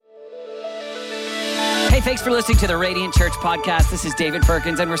Thanks for listening to the Radiant Church podcast. This is David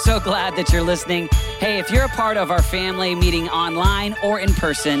Perkins, and we're so glad that you're listening. Hey, if you're a part of our family meeting online or in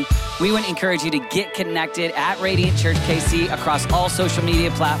person, we would encourage you to get connected at Radiant Church KC across all social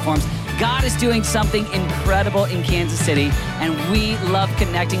media platforms. God is doing something incredible in Kansas City, and we love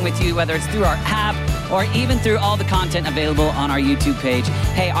connecting with you, whether it's through our app or even through all the content available on our YouTube page.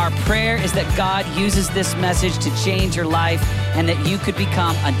 Hey, our prayer is that God uses this message to change your life and that you could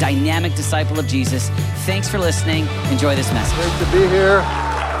become a dynamic disciple of Jesus. Thanks for listening. Enjoy this message. Great to be here.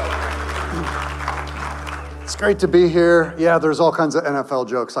 It's great to be here. Yeah, there's all kinds of NFL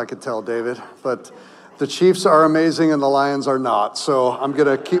jokes I could tell, David, but the Chiefs are amazing and the Lions are not, so I'm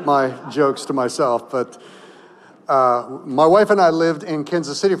going to keep my jokes to myself. But my wife and I lived in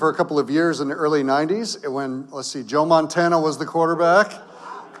Kansas City for a couple of years in the early 90s when, Joe Montana was the quarterback.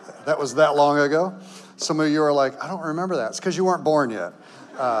 That was that long ago. Some of you are like, I don't remember that. It's because you weren't born yet.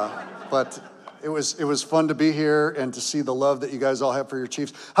 But it was fun to be here and to see the love that you guys all have for your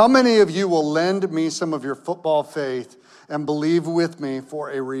Chiefs. How many of you will lend me some of your football faith and believe with me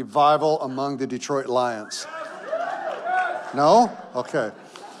for a revival among the Detroit Lions? No? Okay.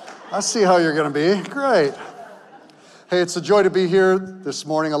 I see how you're going to be. Great. Hey, it's a joy to be here this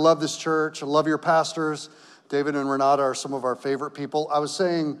morning. I love this church. I love your pastors. David and Renata are some of our favorite people. I was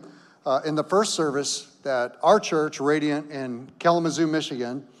saying in the first service that our church, Radiant in Kalamazoo,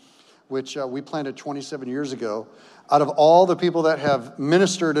 Michigan, which we planted 27 years ago, out of all the people that have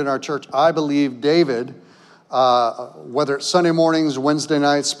ministered in our church, I believe David, whether it's Sunday mornings, Wednesday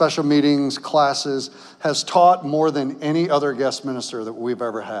nights, special meetings, classes, has taught more than any other guest minister that we've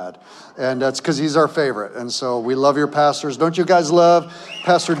ever had. And that's because he's our favorite. And so we love your pastors. Don't you guys love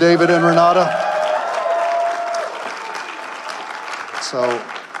Pastor David and Renata? So,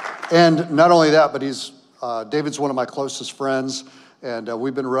 and not only that, but David's one of my closest friends, and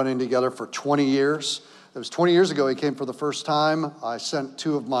we've been running together for 20 years. It was 20 years ago he came for the first time. I sent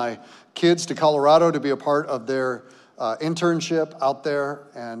two of my kids to Colorado to be a part of their internship out there,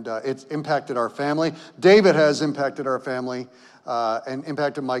 and it's impacted our family. David has impacted our family and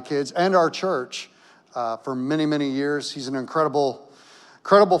impacted my kids and our church for many, many years. He's an incredible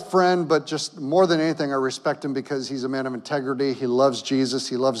friend, but just more than anything, I respect him because he's a man of integrity. He loves Jesus.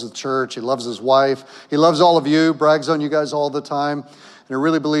 He loves the church. He loves his wife. He loves all of you, brags on you guys all the time. And I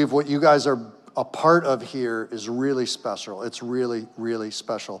really believe what you guys are a part of here is really special. It's really, really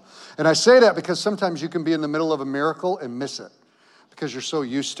special. And I say that because sometimes you can be in the middle of a miracle and miss it because you're so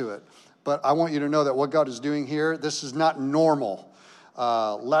used to it. But I want you to know that what God is doing here, this is not normal.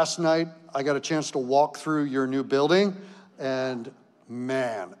 Last night, I got a chance to walk through your new building, and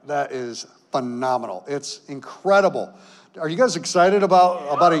man, that is phenomenal. It's incredible. Are you guys excited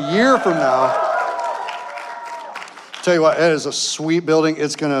about a year from now? Tell you what, it is a sweet building.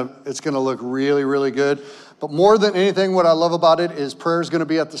 It's gonna look really, really good. But more than anything, what I love about it is prayer is gonna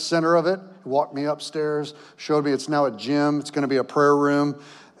be at the center of it. He walked me upstairs, showed me it's now a gym. It's gonna be a prayer room.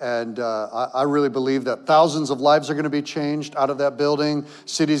 And I really believe that thousands of lives are gonna be changed out of that building.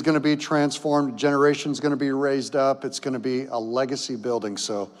 City's gonna be transformed. Generation's gonna be raised up. It's gonna be a legacy building.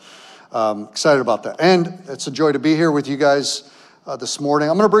 So excited about that. And it's a joy to be here with you guys this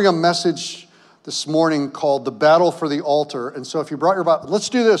morning. I'm gonna bring a message this morning called The Battle for the Altar. And so if you brought your Bible, let's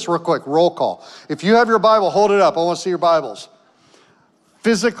do this real quick, roll call. If you have your Bible, hold it up. I want to see your Bibles.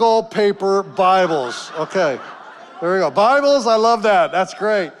 Physical paper Bibles. Okay, there we go. Bibles, I love that. That's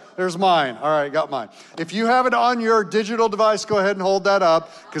great. There's mine. All right, got mine. If you have it on your digital device, go ahead and hold that up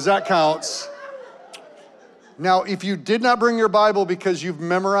because that counts. Now, if you did not bring your Bible because you've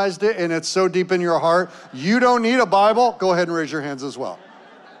memorized it and it's so deep in your heart, you don't need a Bible, go ahead and raise your hands as well.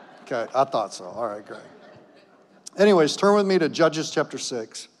 Okay, I thought so. All right, great. Anyways, turn with me to Judges chapter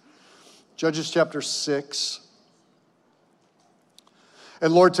 6. Judges chapter 6.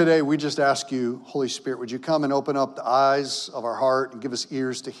 And Lord, today we just ask you, Holy Spirit, would you come and open up the eyes of our heart and give us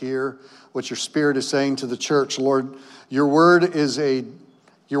ears to hear what your Spirit is saying to the church. Lord, your word is a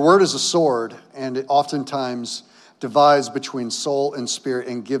sword, and it oftentimes divides between soul and spirit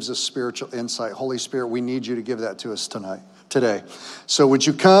and gives us spiritual insight. Holy Spirit, we need you to give that to us today. So would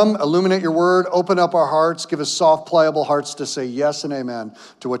you come, illuminate your word, open up our hearts, give us soft, pliable hearts to say yes and amen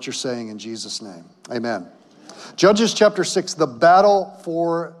to what you're saying in Jesus' name. Amen. Judges chapter 6, the battle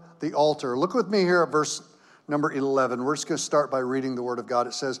for the altar. Look with me here at verse number 11. We're just going to start by reading the word of God.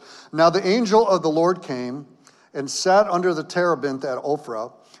 It says, "Now the angel of the Lord came and sat under the terebinth at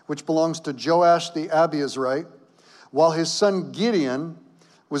Ophrah, which belongs to Joash the Abiezrite, while his son Gideon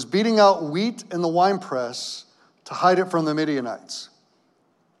was beating out wheat in the winepress to hide it from the Midianites.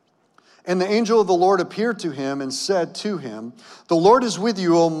 And the angel of the Lord appeared to him and said to him, 'The Lord is with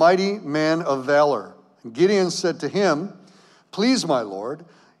you, O mighty man of valor.' And Gideon said to him, "Please, my Lord,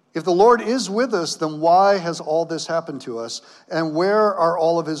 if the Lord is with us, then why has all this happened to us? And where are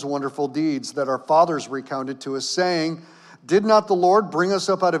all of his wonderful deeds that our fathers recounted to us, saying, 'Did not the Lord bring us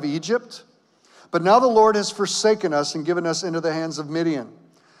up out of Egypt?' But now the Lord has forsaken us and given us into the hands of Midian."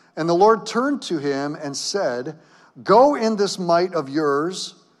 And the Lord turned to him and said, "Go in this might of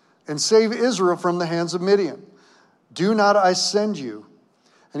yours and save Israel from the hands of Midian. Do not I send you?"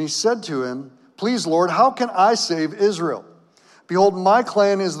 And he said to him, "Please, Lord, how can I save Israel? Behold, my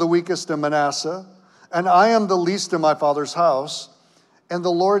clan is the weakest in Manasseh, and I am the least in my father's house." And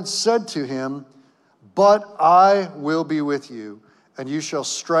the Lord said to him, "But I will be with you, and you shall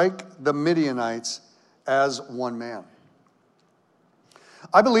strike the Midianites as one man."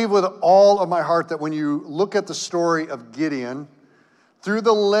 I believe with all of my heart that when you look at the story of Gideon, through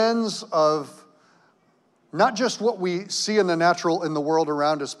the lens of not just what we see in the natural in the world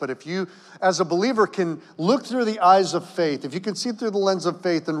around us, but if you, as a believer, can look through the eyes of faith, if you can see through the lens of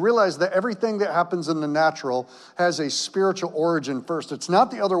faith and realize that everything that happens in the natural has a spiritual origin first. It's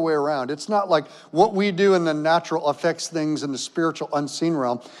not the other way around. It's not like what we do in the natural affects things in the spiritual unseen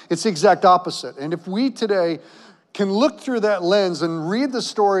realm. It's the exact opposite. And if we today can look through that lens and read the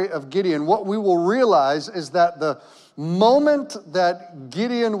story of Gideon, what we will realize is that the moment that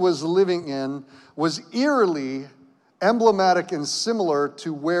Gideon was living in was eerily emblematic and similar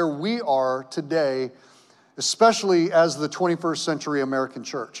to where we are today, especially as the 21st century American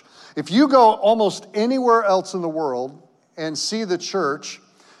church. If you go almost anywhere else in the world and see the church,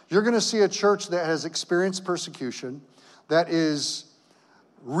 you're going to see a church that has experienced persecution, that is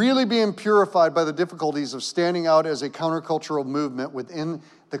really being purified by the difficulties of standing out as a countercultural movement within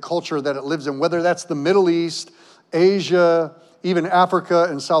the culture that it lives in, whether that's the Middle East, Asia, even Africa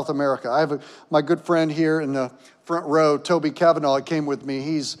and South America. I have my good friend here in the front row, Toby Kavanaugh, came with me.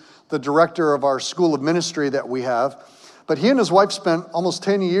 He's the director of our school of ministry that we have. But he and his wife spent almost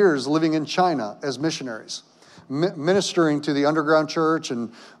 10 years living in China as missionaries, ministering to the underground church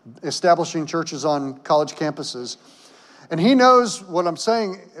and establishing churches on college campuses. And he knows what I'm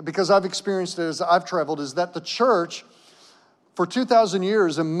saying, because I've experienced it as I've traveled, is that the church for 2,000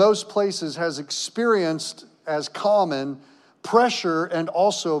 years in most places has experienced as common pressure and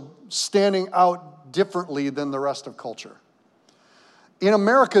also standing out differently than the rest of culture. In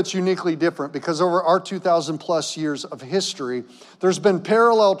America, it's uniquely different because over our 2,000 plus years of history, there's been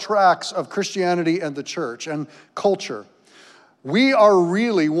parallel tracks of Christianity and the church and culture. We are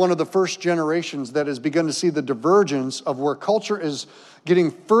really one of the first generations that has begun to see the divergence of where culture is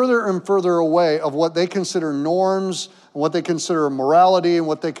getting further and further away of what they consider norms, and what they consider morality, and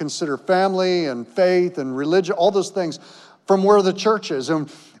what they consider family and faith and religion, all those things, from where the church is. And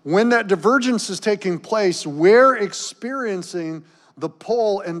when that divergence is taking place, we're experiencing the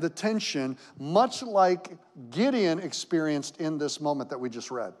pull and the tension, much like Gideon experienced in this moment that we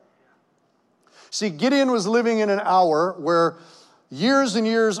just read. See, Gideon was living in an hour where years and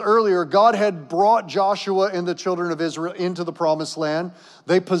years earlier, God had brought Joshua and the children of Israel into the promised land.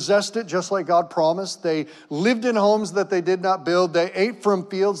 They possessed it just like God promised. They lived in homes that they did not build. They ate from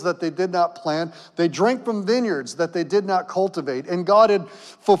fields that they did not plant. They drank from vineyards that they did not cultivate. And God had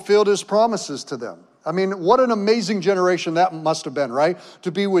fulfilled his promises to them. I mean, what an amazing generation that must have been, right?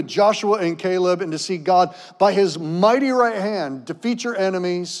 To be with Joshua and Caleb and to see God, by his mighty right hand, defeat your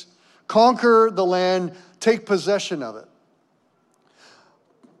enemies, conquer the land, take possession of it.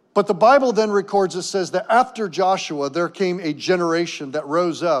 But the Bible then records, it says that after Joshua, there came a generation that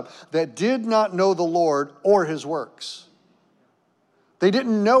rose up that did not know the Lord or his works. They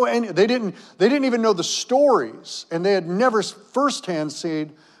didn't know any, they didn't even know the stories, and they had never firsthand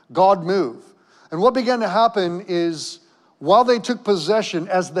seen God move. And what began to happen is, while they took possession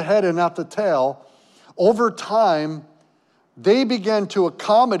as the head and not the tail, over time, they began to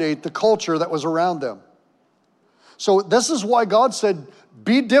accommodate the culture that was around them. So this is why God said,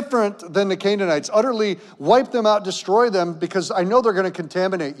 be different than the Canaanites. Utterly wipe them out, destroy them, because I know they're going to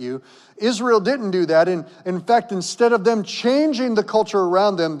contaminate you. Israel didn't do that. And in fact, instead of them changing the culture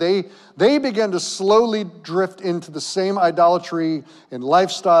around them, they began to slowly drift into the same idolatry and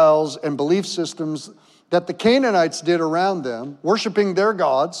lifestyles and belief systems that the Canaanites did around them, worshiping their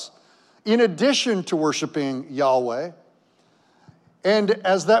gods, in addition to worshiping Yahweh. And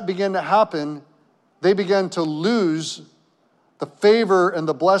as that began to happen, they began to lose the favor and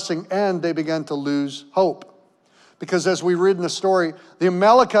the blessing, and they began to lose hope. Because as we read in the story, the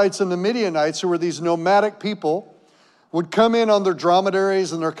Amalekites and the Midianites, who were these nomadic people, would come in on their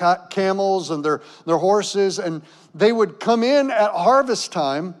dromedaries and their camels and their horses, and they would come in at harvest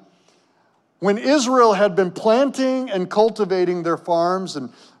time When Israel had been planting and cultivating their farms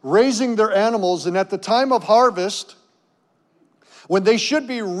and raising their animals, and at the time of harvest, when they should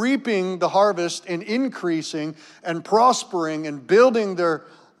be reaping the harvest and increasing and prospering and building their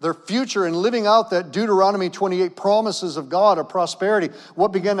future and living out that Deuteronomy 28 promises of God of prosperity,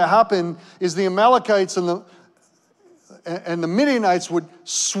 what began to happen is the Amalekites and the Midianites would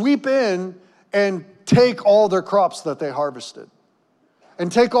sweep in and take all their crops that they harvested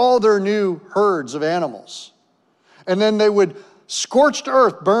and take all their new herds of animals. And then they would scorched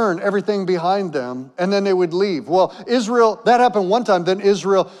earth burn everything behind them, and then they would leave. Well, Israel, that happened one time, then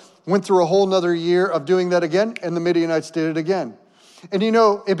Israel went through a whole nother year of doing that again, and the Midianites did it again. And you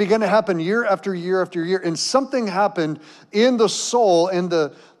know, it began to happen year after year after year, and something happened in the soul and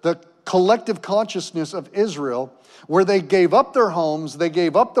the collective consciousness of Israel where they gave up their homes, they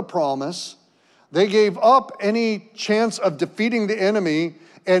gave up the promise, they gave up any chance of defeating the enemy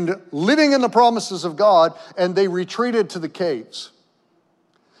and living in the promises of God, and they retreated to the caves,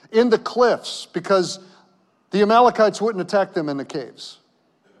 in the cliffs, because the Amalekites wouldn't attack them in the caves.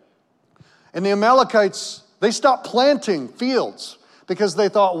 And the Amalekites, they stopped planting fields because they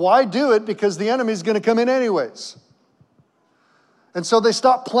thought, why do it? Because the enemy's going to come in anyways. And so they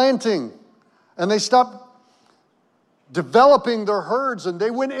stopped planting, and they stopped developing their herds, and they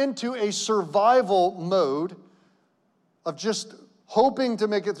went into a survival mode of just hoping to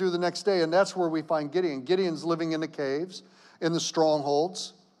make it through the next day. And that's where we find Gideon. Gideon's living in the caves, in the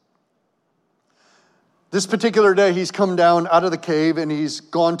strongholds. This particular day, he's come down out of the cave and he's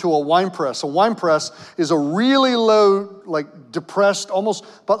gone to a wine press. A wine press is a really low, like depressed, almost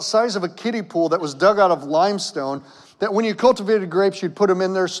about the size of a kiddie pool that was dug out of limestone, that when you cultivated grapes, you'd put them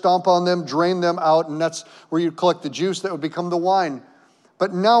in there, stomp on them, drain them out, and that's where you'd collect the juice that would become the wine.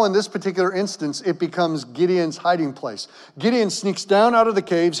 But now in this particular instance, it becomes Gideon's hiding place. Gideon sneaks down out of the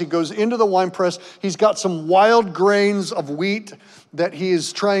caves. He goes into the wine press. He's got some wild grains of wheat that he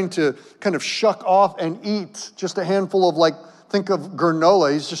is trying to kind of shuck off and eat. Just a handful of, like, think of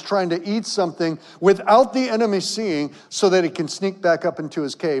granola. He's just trying to eat something without the enemy seeing so that he can sneak back up into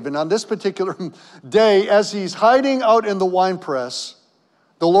his cave. And on this particular day, as he's hiding out in the wine press,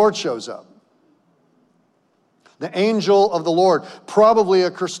 the Lord shows up. The angel of the Lord, probably a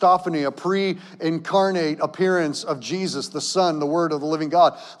Christophany, a pre-incarnate appearance of Jesus, the Son, the Word of the living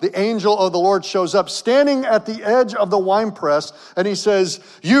God. The angel of the Lord shows up, standing at the edge of the winepress, and he says,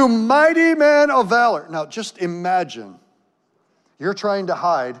 "You mighty man of valor." Now, just imagine, you're trying to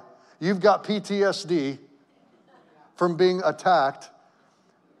hide. You've got PTSD from being attacked,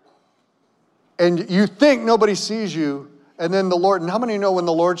 and you think nobody sees you, and then the Lord, and how many know when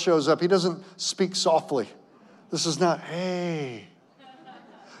the Lord shows up, he doesn't speak softly? This is not, "Hey,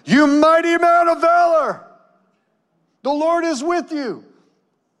 you mighty man of valor, the Lord is with you."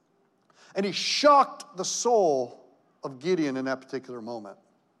 And he shocked the soul of Gideon in that particular moment.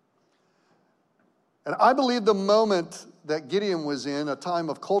 And I believe the moment that Gideon was in, a time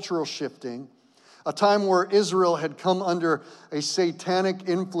of cultural shifting, a time where Israel had come under a satanic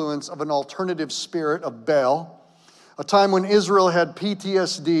influence of an alternative spirit of Baal, a time when Israel had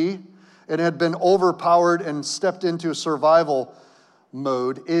PTSD, and had been overpowered and stepped into a survival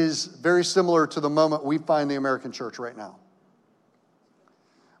mode, is very similar to the moment we find the American church right now,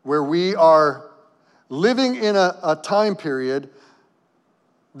 where we are living in a time period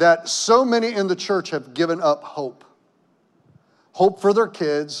that so many in the church have given up hope. Hope for their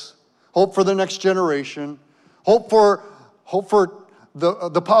kids, hope for the next generation, hope for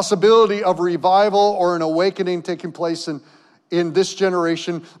the possibility of revival or an awakening taking place in this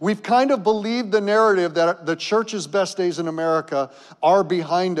generation. We've kind of believed the narrative that the church's best days in America are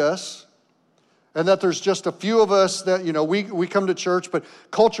behind us, and that there's just a few of us that, you know, we come to church, but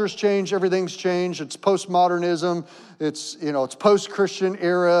culture's changed, everything's changed. It's postmodernism, it's post-Christian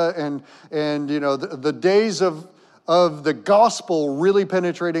era, and you know, the days of the gospel really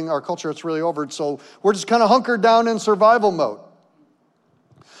penetrating our culture, it's really over. So we're just kind of hunkered down in survival mode.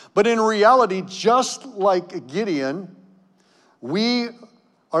 But in reality, just like Gideon, we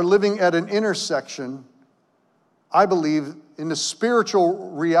are living at an intersection, I believe, in the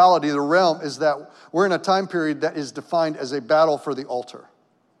spiritual reality, the realm, is that we're in a time period that is defined as a battle for the altar.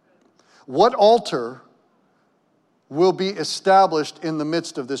 What altar will be established in the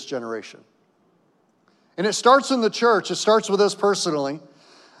midst of this generation? And it starts in the church. It starts with us personally.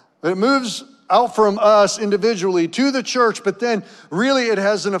 But it moves out from us individually to the church, but then really it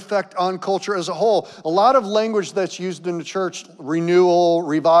has an effect on culture as a whole. A lot of language that's used in the church, renewal,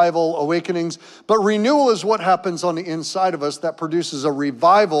 revival, awakenings, but renewal is what happens on the inside of us that produces a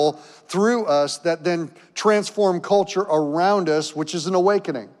revival through us that then transform culture around us, which is an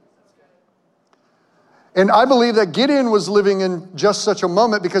awakening. And I believe that Gideon was living in just such a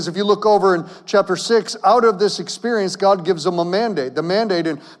moment, because if you look over in chapter 6, out of this experience, God gives him a mandate. The mandate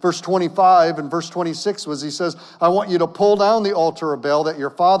in verse 25 and verse 26 was, he says, I want you to pull down the altar of Baal that your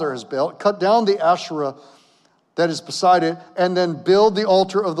father has built, cut down the Asherah that is beside it, and then build the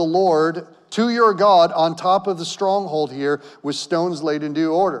altar of the Lord to your God on top of the stronghold here with stones laid in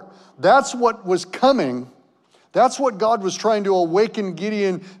due order. That's what was coming. That's what God was trying to awaken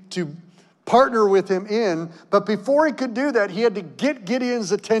Gideon to partner with him in. But before he could do that, he had to get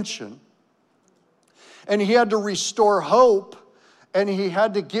Gideon's attention. And he had to restore hope. And he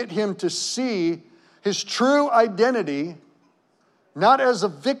had to get him to see his true identity, not as a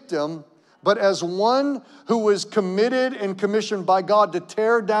victim, but as one who was committed and commissioned by God to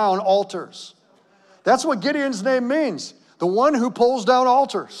tear down altars. That's what Gideon's name means. The one who pulls down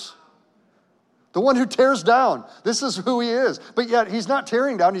altars. The one who tears down. This is who he is. But yet he's not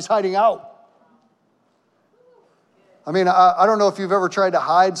tearing down, he's hiding out. I mean, I don't know if you've ever tried to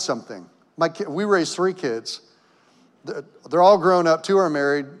hide something. We raised 3 kids. They're all grown up. 2 are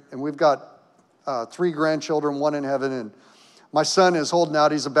married. And we've got 3 grandchildren, 1 in heaven. And my son is holding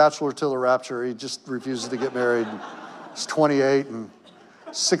out. He's a bachelor till the rapture. He just refuses to get married. He's 28 and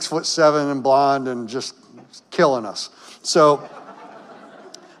 6'7" and blonde and just killing us. So,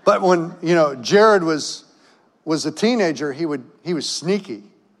 but when, Jared was a teenager, he was sneaky.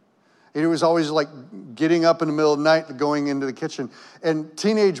 He was always like getting up in the middle of the night, going into the kitchen. And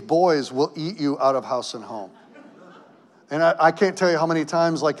teenage boys will eat you out of house and home. And I can't tell you how many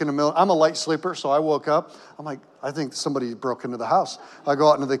times, like in the middle, I'm a light sleeper, so I woke up. I'm like, I think somebody broke into the house. I go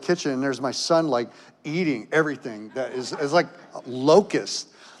out into the kitchen, and there's my son, like, eating everything that is like a locust,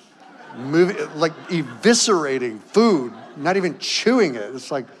 like eviscerating food, not even chewing it. It's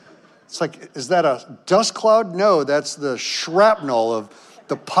like, is that a dust cloud? No, that's the shrapnel of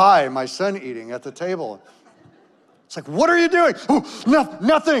the pie my son eating at the table. It's like, what are you doing? Oh,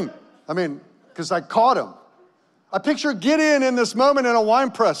 nothing. I mean, because I caught him. I picture Gideon in this moment in a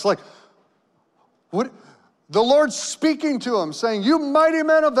wine press, like, what? The Lord's speaking to him, saying, you mighty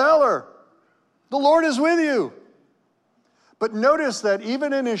men of valor, the Lord is with you. But notice that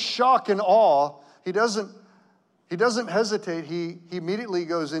even in his shock and awe, he doesn't hesitate. He immediately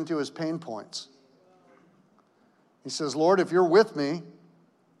goes into his pain points. He says, Lord, if you're with me,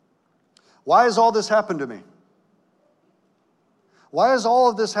 why has all this happened to me? Why has all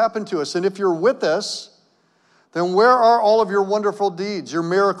of this happened to us? And if you're with us, then where are all of your wonderful deeds, your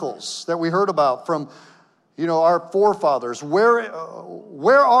miracles that we heard about from, our forefathers? Where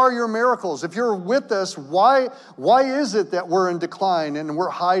are your miracles? If you're with us, why is it that we're in decline and we're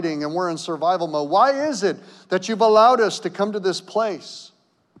hiding and we're in survival mode? Why is it that you've allowed us to come to this place?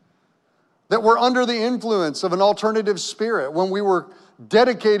 That we're under the influence of an alternative spirit when we were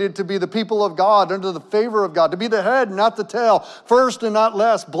dedicated to be the people of God, under the favor of God, to be the head, not the tail, first and not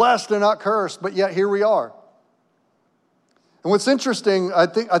last, blessed and not cursed, but yet here we are. And what's interesting, I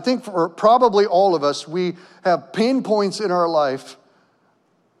think for probably all of us, we have pain points in our life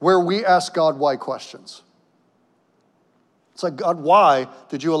where we ask God why questions. It's like, God, why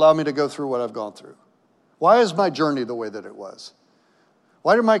did you allow me to go through what I've gone through? Why is my journey the way that it was?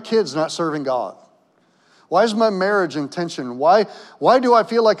 Why are my kids not serving God? Why is my marriage in tension? Why do I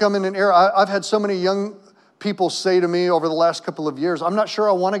feel like I'm in an era? I've had so many young people say to me over the last couple of years, I'm not sure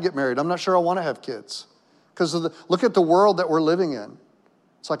I want to get married. I'm not sure I want to have kids. Because look at the world that we're living in.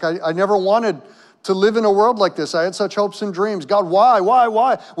 It's like I never wanted to live in a world like this. I had such hopes and dreams. God, why?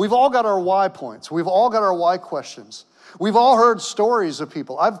 We've all got our why points. We've all got our why questions. We've all heard stories of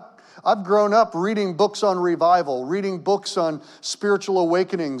people. I've grown up reading books on revival, reading books on spiritual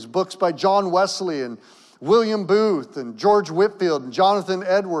awakenings, books by John Wesley and William Booth and George Whitefield and Jonathan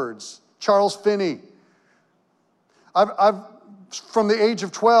Edwards, Charles Finney. I've from the age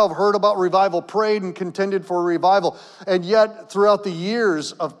of 12, heard about revival, prayed and contended for revival. And yet, throughout the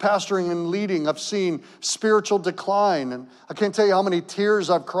years of pastoring and leading, I've seen spiritual decline. And I can't tell you how many tears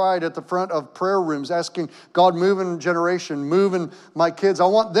I've cried at the front of prayer rooms, asking God, move in a generation, move in my kids. I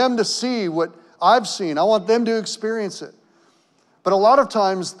want them to see what I've seen. I want them to experience it. But a lot of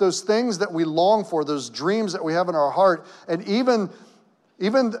times, those things that we long for, those dreams that we have in our heart, and even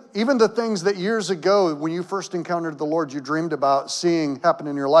the things that years ago, when you first encountered the Lord, you dreamed about seeing happen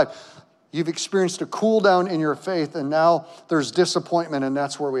in your life, you've experienced a cool down in your faith, and now there's disappointment, and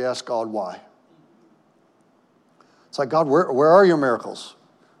that's where we ask God why. It's like, God, where are your miracles?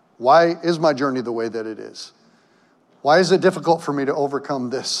 Why is my journey the way that it is? Why is it difficult for me to overcome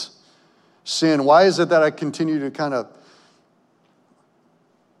this sin? Why is it that I continue to kind of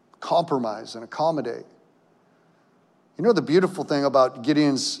compromise and accommodate? You know, the beautiful thing about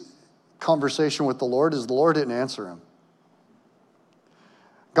Gideon's conversation with the Lord is the Lord didn't answer him.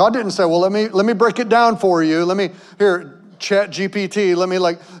 God didn't say, well, let me break it down for you. Here, chat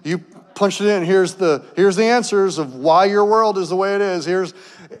GPT, you punch it in. Here's the answers of why your world is the way it is.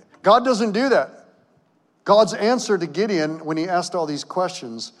 God doesn't do that. God's answer to Gideon when he asked all these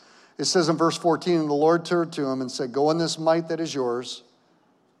questions, it says in verse 14, and the Lord turned to him and said, go in this might that is yours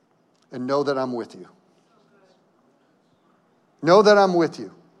and know that I'm with you. Know that I'm with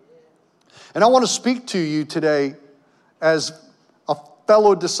you. And I want to speak to you today as a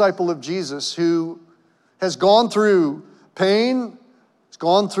fellow disciple of Jesus who has gone through pain, has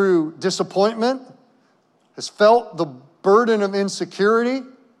gone through disappointment, has felt the burden of insecurity,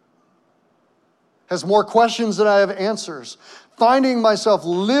 has more questions than I have answers, finding myself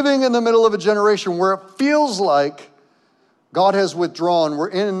living in the middle of a generation where it feels like God has withdrawn.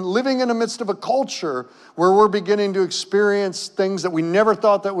 Living in the midst of a culture where we're beginning to experience things that we never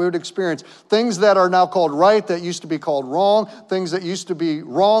thought that we would experience. Things that are now called right that used to be called wrong. Things that used to be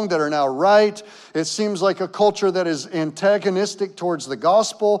wrong that are now right. It seems like a culture that is antagonistic towards the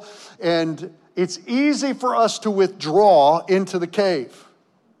gospel. And it's easy for us to withdraw into the cave.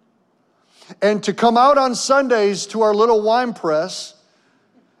 And to come out on Sundays to our little wine press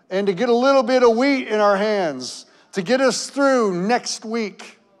and to get a little bit of wheat in our hands to get us through next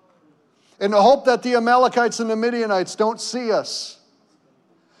week. And to hope that the Amalekites and the Midianites don't see us.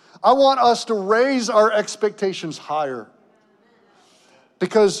 I want us to raise our expectations higher.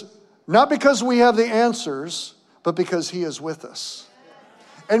 Not because we have the answers, but because he is with us.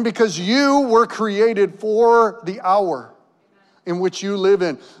 And because you were created for the hour in which you live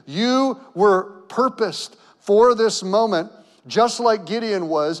in. You were purposed for this moment, just like Gideon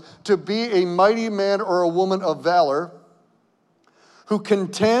was, to be a mighty man or a woman of valor who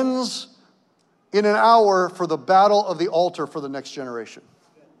contends in an hour for the battle of the altar for the next generation.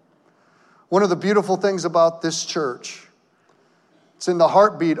 One of the beautiful things about this church, it's in the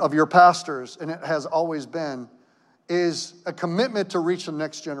heartbeat of your pastors, and it has always been, is a commitment to reach the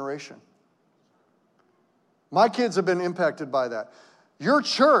next generation. My kids have been impacted by that. Your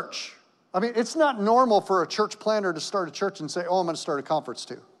church, it's not normal for a church planter to start a church and say, I'm going to start a conference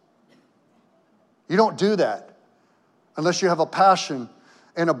too. You don't do that unless you have a passion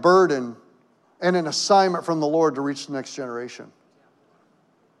and a burden and an assignment from the Lord to reach the next generation.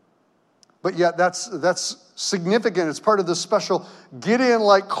 But yet that's significant. It's part of the special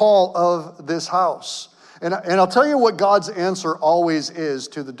Gideon-like call of this house. And I'll tell you what God's answer always is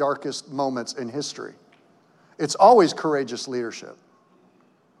to the darkest moments in history. It's always courageous leadership.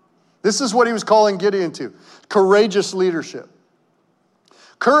 This is what he was calling Gideon to. Courageous leadership.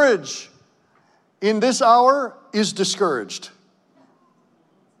 Courage in this hour is discouraged.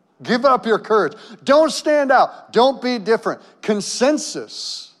 Give up your courage. Don't stand out. Don't be different.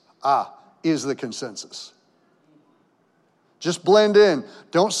 Consensus, is the consensus. Just blend in.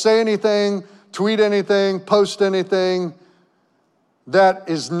 Don't say anything, tweet anything, post anything that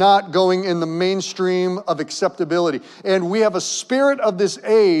is not going in the mainstream of acceptability. And we have a spirit of this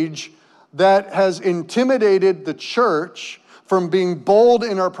age that has intimidated the church from being bold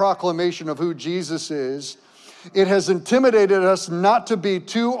in our proclamation of who Jesus is. It has intimidated us not to be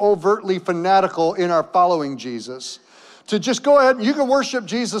too overtly fanatical in our following Jesus. To just go ahead, you can worship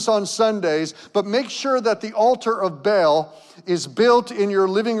Jesus on Sundays, but make sure that the altar of Baal is built in your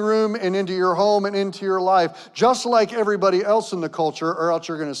living room and into your home and into your life, just like everybody else in the culture, or else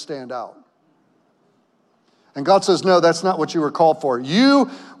you're going to stand out. And God says, no, that's not what you were called for.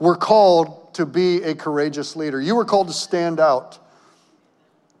 You were called to be a courageous leader. You were called to stand out.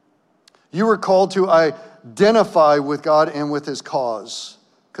 You were called to identify with God and with his cause.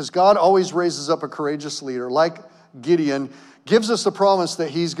 Because God always raises up a courageous leader like Gideon, gives us the promise that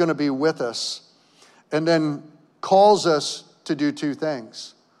he's going to be with us, and then calls us to do two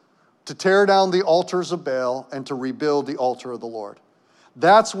things: to tear down the altars of Baal and to rebuild the altar of the Lord.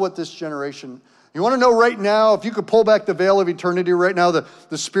 That's what this generation, you want to know right now, if you could pull back the veil of eternity right now,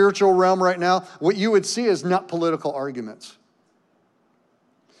 the spiritual realm right now, what you would see is not political arguments.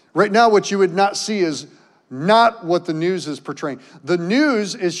 Right now, what you would not see is not what the news is portraying. The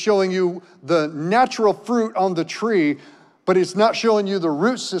news is showing you the natural fruit on the tree, but it's not showing you the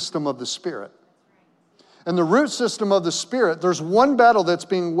root system of the Spirit. And the root system of the Spirit, there's one battle that's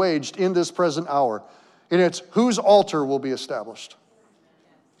being waged in this present hour, and it's whose altar will be established.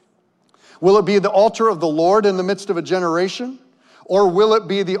 Will it be the altar of the Lord in the midst of a generation, or will it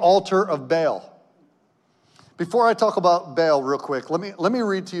be the altar of Baal? Before I talk about Baal real quick, let me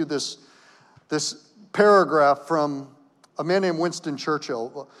read to you this paragraph from a man named Winston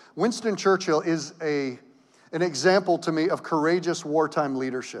Churchill. Winston Churchill is an example to me of courageous wartime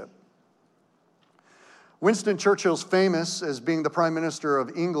leadership. Winston Churchill's famous as being the Prime Minister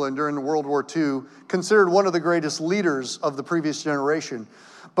of England during World War II, considered one of the greatest leaders of the previous generation.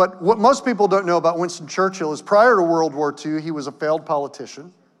 But what most people don't know about Winston Churchill is prior to World War II, he was a failed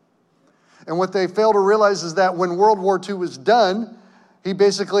politician. And what they fail to realize is that when World War II was done, he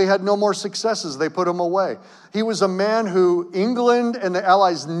basically had no more successes. They put him away. He was a man who England and the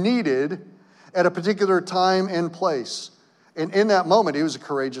Allies needed at a particular time and place. And in that moment, he was a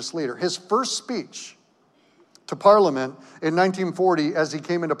courageous leader. His first speech to Parliament in 1940, as he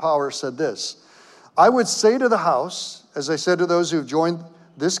came into power, said this: "I would say to the House, as I said to those who have joined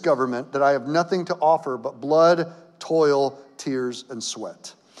this government, that I have nothing to offer but blood, toil, tears, and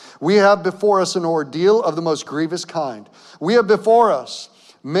sweat. We have before us an ordeal of the most grievous kind. We have before us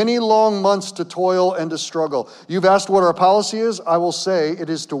many long months to toil and to struggle. You've asked what our policy is. I will say it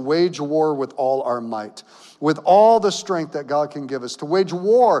is to wage war with all our might, with all the strength that God can give us, to wage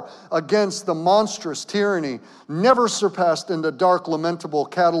war against the monstrous tyranny never surpassed in the dark, lamentable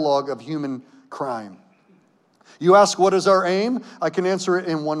catalog of human crime. You ask, what is our aim? I can answer it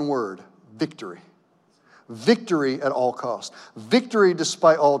in one word: victory. Victory at all costs. Victory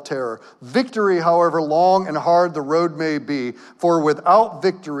despite all terror. Victory, however long and hard the road may be, for without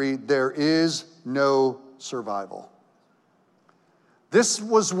victory there is no survival." This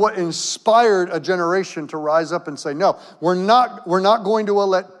was what inspired a generation to rise up and say, no, we're not going to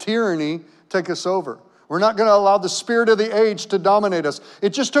let tyranny take us over. We're not going to allow the spirit of the age to dominate us.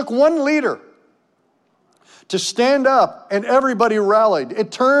 It just took one leader to stand up, and everybody rallied.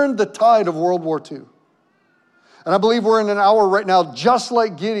 It turned the tide of World War II. And I believe we're in an hour right now, just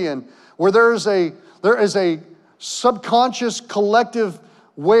like Gideon, where there is a subconscious collective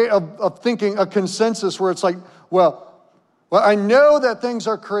way of thinking, a consensus where it's like, well, I know that things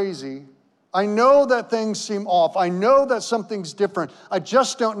are crazy. I know that things seem off. I know that something's different. I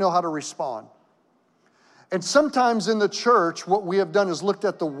just don't know how to respond. And sometimes in the church, what we have done is looked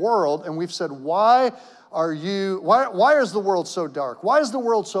at the world and we've said, why is the world so dark? Why is the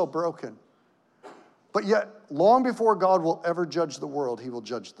world so broken? But yet, long before God will ever judge the world, he will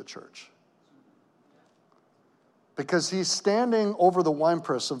judge the church. Because he's standing over the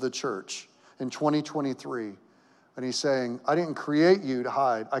winepress of the church in 2023, and he's saying, I didn't create you to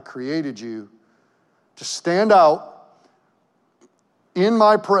hide. I created you to stand out in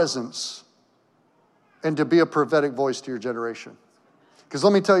my presence and to be a prophetic voice to your generation. Because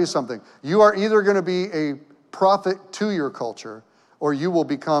let me tell you something. You are either going to be a prophet to your culture, or you will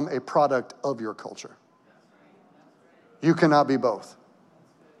become a product of your culture. You cannot be both.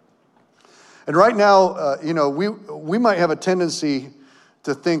 And right now, we might have a tendency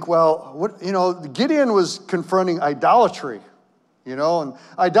to think, well, Gideon was confronting idolatry, and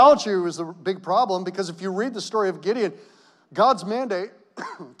idolatry was the big problem, because if you read the story of Gideon, God's mandate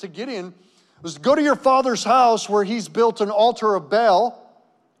to Gideon was to go to your father's house where he's built an altar of Baal,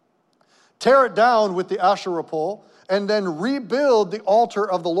 tear it down with the Asherah pole, and then rebuild the altar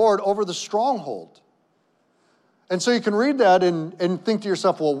of the Lord over the stronghold. And so you can read that and think to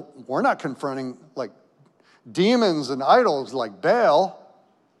yourself, well, we're not confronting like demons and idols like Baal,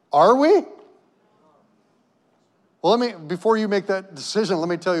 are we? Well, before you make that decision, let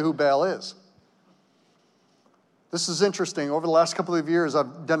me tell you who Baal is. This is interesting. Over the last couple of years,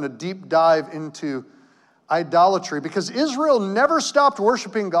 I've done a deep dive into idolatry because Israel never stopped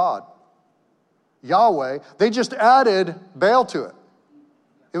worshiping God, Yahweh. They just added Baal to it.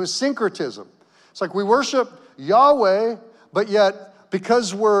 It was syncretism. It's like we worship Yahweh, but yet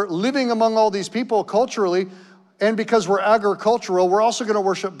because we're living among all these people culturally, and because we're agricultural, we're also going to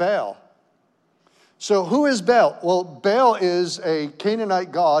worship Baal. So who is Baal? Well, Baal is a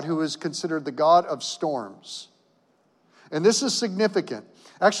Canaanite god who is considered the god of storms. And this is significant.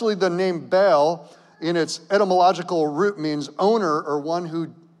 Actually, the name Baal in its etymological root means owner or one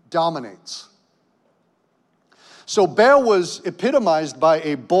who dominates. So Baal was epitomized by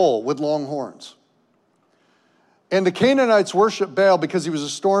a bull with long horns. And the Canaanites worship Baal because he was a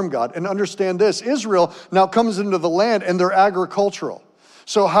storm god. And understand this, Israel now comes into the land and they're agricultural.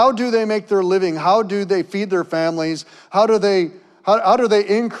 So how do they make their living? How do they feed their families? How do they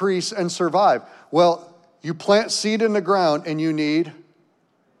increase and survive? Well, you plant seed in the ground and you need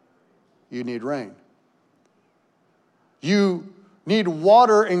rain. You need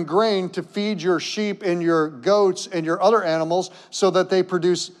water and grain to feed your sheep and your goats and your other animals so that they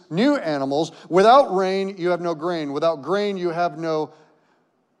produce new animals. Without rain, you have no grain. Without grain, you have no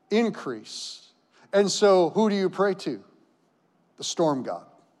increase. And so who do you pray to? The storm god,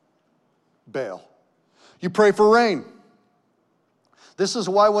 Baal. You pray for rain. This is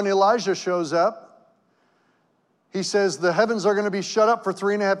why when Elijah shows up, He says the heavens are going to be shut up for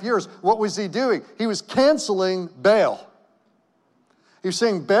 3.5 years. What was he doing? He was canceling Baal. He was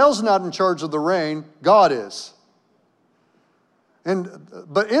saying Baal's not in charge of the rain, God is.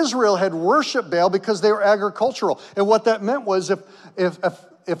 But Israel had worshiped Baal because they were agricultural. And what that meant was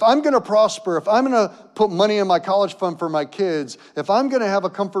if I'm going to prosper, if I'm going to put money in my college fund for my kids, if I'm going to have a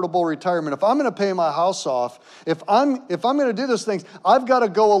comfortable retirement, if I'm going to pay my house off, if I'm going to do those things, I've got to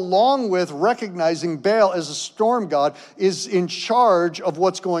go along with recognizing Baal as a storm god is in charge of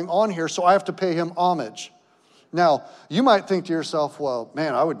what's going on here, so I have to pay him homage. Now, you might think to yourself, well,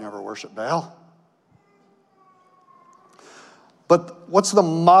 man, I would never worship Baal. But what's the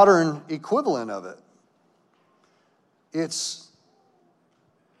modern equivalent of it? It's,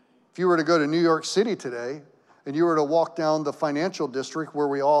 if you were to go to New York City today and you were to walk down the financial district where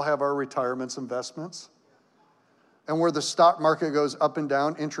we all have our retirements investments and where the stock market goes up and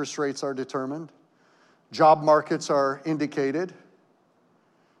down, interest rates are determined, job markets are indicated,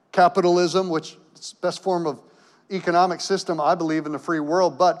 capitalism, which is the best form of economic system, I believe, in the free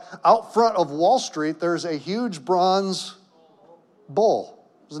world, but out front of Wall Street, there's a huge bronze bull.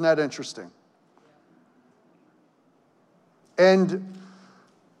 Isn't that interesting? And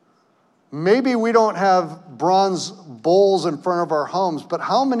maybe we don't have bronze bulls in front of our homes, but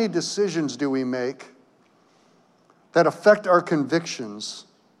how many decisions do we make that affect our convictions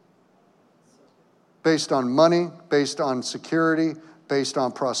based on money, based on security, based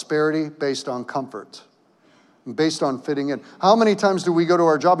on prosperity, based on comfort, based on fitting in? How many times do we go to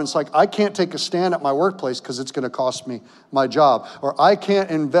our job and it's like, I can't take a stand at my workplace because it's going to cost me my job. Or I can't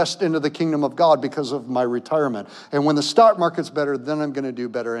invest into the kingdom of God because of my retirement. And when the stock market's better, then I'm going to do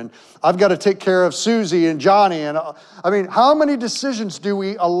better. And I've got to take care of Susie and Johnny. And I mean, how many decisions do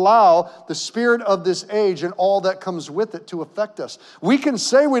we allow the spirit of this age and all that comes with it to affect us? We can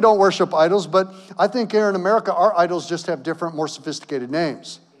say we don't worship idols, but I think here in America, our idols just have different, more sophisticated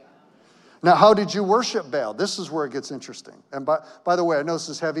names. Now, how did you worship Baal? This is where it gets interesting. And by the way, I know this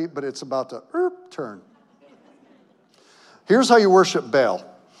is heavy, but it's about to turn. Here's how you worship Baal.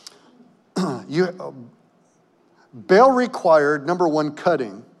 Baal required, number one,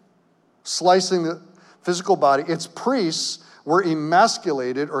 cutting, slicing the physical body. Its priests were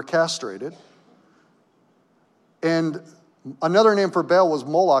emasculated or castrated. And another name for Baal was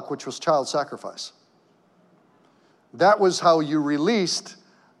Moloch, which was child sacrifice. That was how you released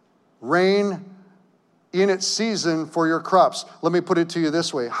rain in its season for your crops. Let me put it to you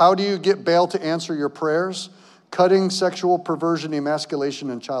this way. How do you get Baal to answer your prayers? Cutting, sexual perversion, emasculation,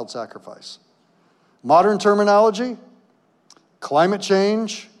 and child sacrifice. Modern terminology, climate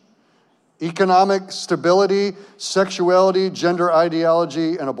change, economic stability, sexuality, gender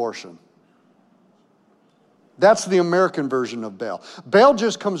ideology, and abortion. That's the American version of Baal. Baal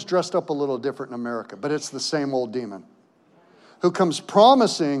just comes dressed up a little different in America, but it's the same old demon who comes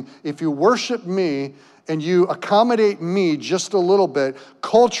promising, if you worship me and you accommodate me just a little bit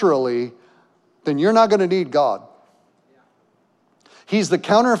culturally, then you're not going to need God. He's the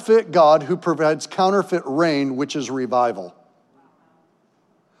counterfeit God who provides counterfeit rain, which is revival.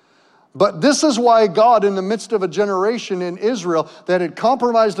 But this is why God, in the midst of a generation in Israel that had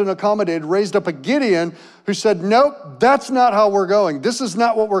compromised and accommodated, raised up a Gideon who said, nope, that's not how we're going. This is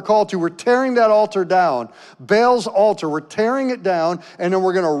not what we're called to. We're tearing that altar down. Baal's altar, we're tearing it down, and then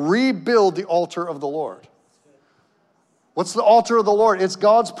we're going to rebuild the altar of the Lord. What's the altar of the Lord? It's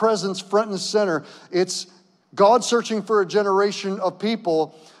God's presence front and center. It's God searching for a generation of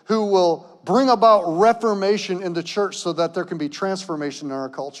people who will bring about reformation in the church so that there can be transformation in our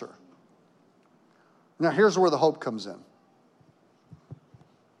culture. Now, here's where the hope comes in.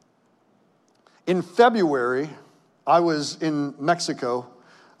 In February, I was in Mexico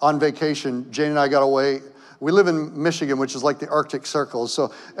on vacation. Jane and I got away. We live in Michigan, which is like the Arctic Circle.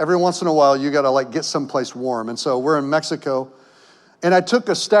 So every once in a while, you got to get someplace warm. And so we're in Mexico. And I took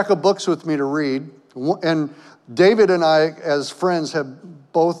a stack of books with me to read. And David and I, as friends,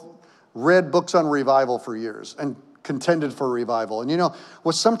 have both read books on revival for years and contended for revival. And you know,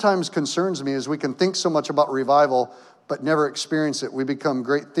 what sometimes concerns me is we can think so much about revival, but never experience it. We become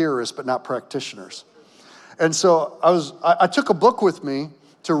great theorists, but not practitioners. And so I took a book with me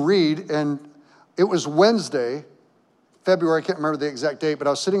to read, and it was Wednesday, February, I can't remember the exact date, but I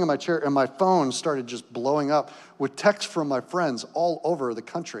was sitting in my chair, and my phone started just blowing up with texts from my friends all over the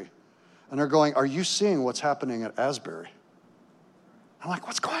country. And they're going, are you seeing what's happening at Asbury? I'm like,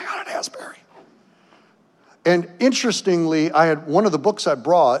 what's going on at Asbury? And interestingly, one of the books I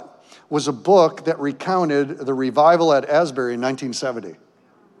brought was a book that recounted the revival at Asbury in 1970.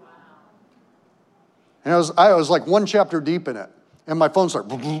 And I was like one chapter deep in it. And my phone's like,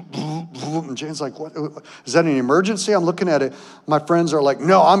 and Jane's like, what? Is that an emergency? I'm looking at it. My friends are like,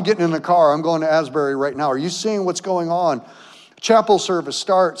 no, I'm getting in the car. I'm going to Asbury right now. Are you seeing what's going on? Chapel service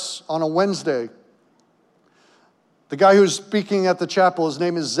starts on a Wednesday. The guy who's speaking at the chapel, his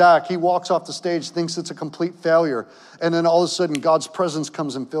name is Zach. He walks off the stage, thinks it's a complete failure. And then all of a sudden, God's presence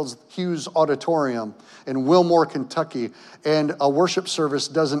comes and fills Hughes Auditorium in Wilmore, Kentucky. And a worship service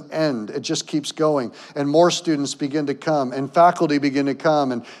doesn't end. It just keeps going. And more students begin to come, and faculty begin to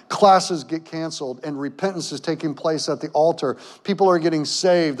come, and classes get canceled, and repentance is taking place at the altar. People are getting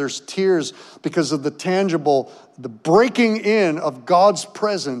saved. There's tears because of the tangible, the breaking in of God's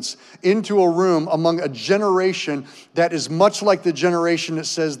presence into a room among a generation that is much like the generation that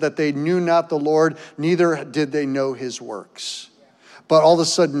says that they knew not the Lord, neither did they know his works. But all of a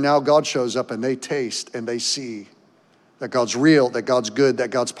sudden now God shows up and they taste and they see that God's real, that God's good,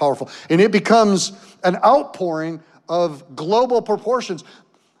 that God's powerful. And it becomes an outpouring of global proportions.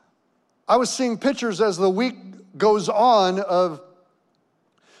 I was seeing pictures as the week goes on of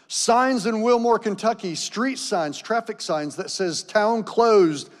signs in Wilmore, Kentucky, street signs, traffic signs that says town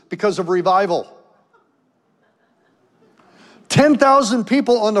closed because of revival. 10,000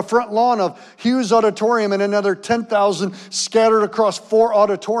 people on the front lawn of Hughes Auditorium and another 10,000 scattered across 4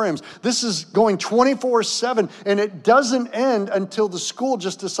 auditoriums. This is going 24/7, and it doesn't end until the school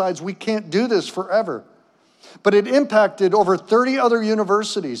just decides we can't do this forever. But it impacted over 30 other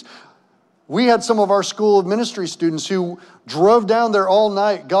universities. We had some of our School of Ministry students who drove down there all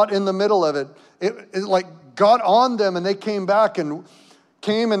night, got in the middle of it. It like got on them, and they came back and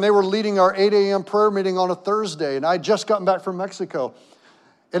they were leading our 8 a.m. prayer meeting on a Thursday. And I had just gotten back from Mexico.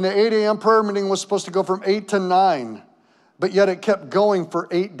 And the 8 a.m. prayer meeting was supposed to go from 8 to 9, but yet it kept going for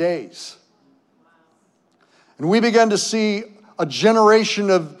 8 days. And we began to see a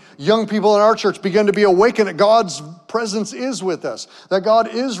generation of young people in our church begin to be awakened that God's presence is with us, that God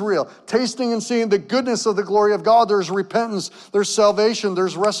is real. Tasting and seeing the goodness of the glory of God. There's repentance, there's salvation,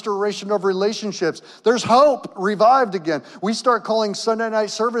 there's restoration of relationships, there's hope revived again. We start calling Sunday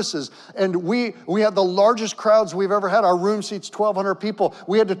night services, and we had the largest crowds we've ever had. Our room seats 1,200 people.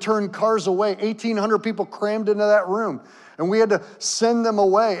 We had to turn cars away. 1,800 people crammed into that room, and we had to send them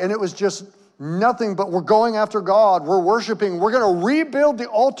away, and it was just nothing but we're going after God. We're worshiping. We're going to rebuild the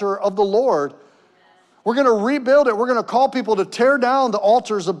altar of the Lord. We're going to rebuild it. We're going to call people to tear down the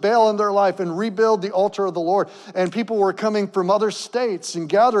altars of Baal in their life and rebuild the altar of the Lord. And people were coming from other states and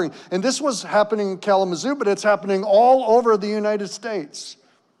gathering. And this was happening in Kalamazoo, but it's happening all over the United States.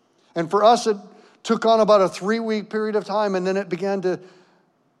 And for us, it took on about a 3-week period of time, and then it began to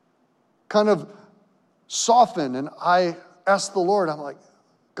kind of soften. And I asked the Lord, I'm like,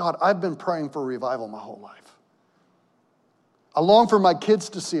 God, I've been praying for revival my whole life. I long for my kids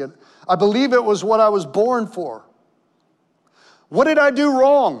to see it. I believe it was what I was born for. What did I do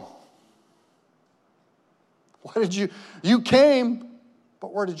wrong? Why did you came,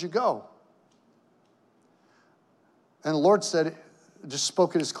 but where did you go? And the Lord said, just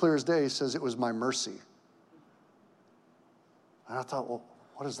spoke it as clear as day. He says, it was my mercy. And I thought, well,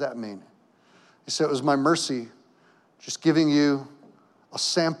 what does that mean? He said, it was my mercy, just giving you a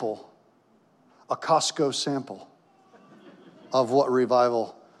sample, a Costco sample of what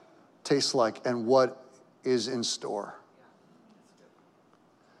revival tastes like and what is in store.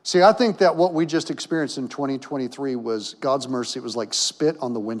 See, I think that what we just experienced in 2023 was God's mercy. It was like spit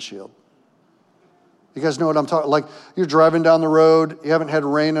on the windshield. You guys know what I'm talking? Like you're driving down the road, you haven't had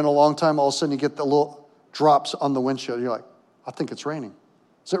rain in a long time, all of a sudden you get the little drops on the windshield. You're like, I think it's raining.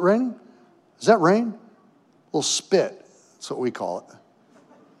 Is it raining? Is that rain? A little spit, that's what we call it.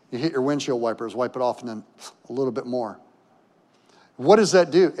 You hit your windshield wipers, wipe it off, and then a little bit more. What does that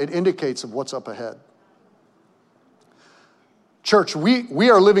do? It indicates of what's up ahead. Church, we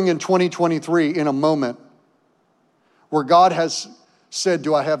are living in 2023 in a moment where God has said,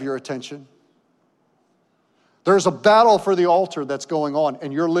 do I have your attention? There's a battle for the altar that's going on,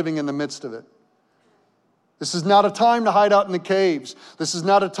 and you're living in the midst of it. This is not a time to hide out in the caves. This is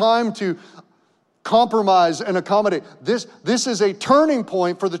not a time to compromise and accommodate. This is a turning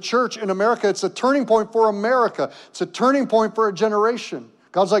point for the church in America. It's a turning point for America. It's a turning point for a generation.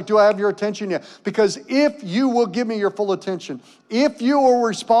 God's like, do I have your attention yet? Because if you will give me your full attention, if you will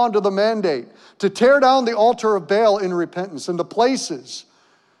respond to the mandate to tear down the altar of Baal in repentance and the places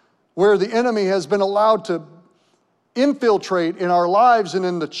where the enemy has been allowed to infiltrate in our lives and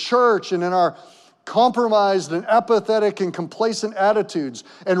in the church and in our compromised and apathetic and complacent attitudes,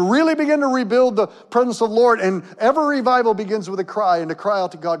 and really begin to rebuild the presence of the Lord. And every revival begins with a cry, and to cry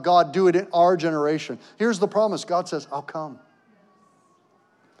out to God, God, do it in our generation. Here's the promise. God says, I'll come.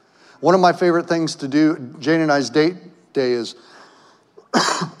 One of my favorite things to do, Jane and I's date day, is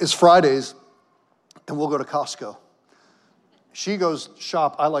is Fridays, and we'll go to Costco. She goes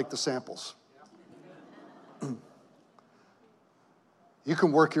shop, I like the samples. You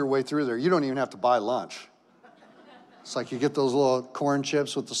can work your way through there. You don't even have to buy lunch. It's like you get those little corn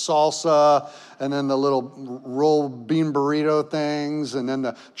chips with the salsa, and then the little roll bean burrito things, and then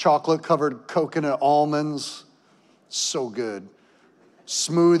the chocolate-covered coconut almonds. So good.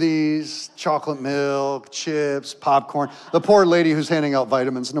 Smoothies, chocolate milk, chips, popcorn. The poor lady who's handing out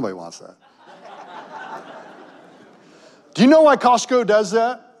vitamins, nobody wants that. Do you know why Costco does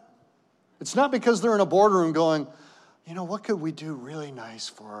that? It's not because they're in a boardroom going, you know, what could we do really nice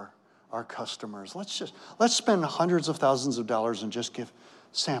for our customers? Let's spend hundreds of thousands of dollars and just give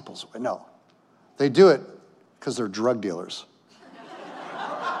samples away. No, they do it because they're drug dealers.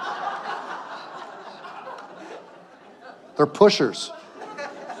 They're pushers.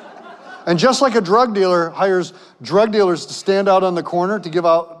 And just like a drug dealer hires drug dealers to stand out on the corner to give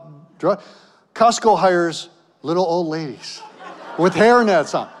out drugs, Costco hires little old ladies with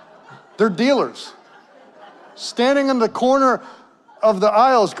hairnets on. They're dealers. Standing in the corner of the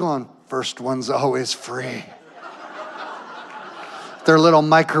aisles going, first one's always free. Their little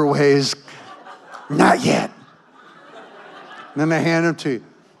microwaves, not yet. And then they hand them to you.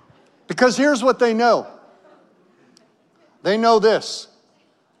 Because here's what they know. They know this.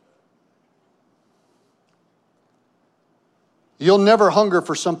 You'll never hunger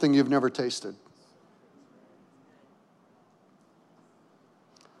for something you've never tasted.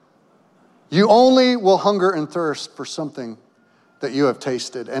 You only will hunger and thirst for something that you have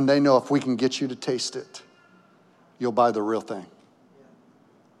tasted, and they know if we can get you to taste it, you'll buy the real thing.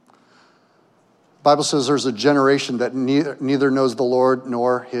 The Bible says there's a generation that neither knows the Lord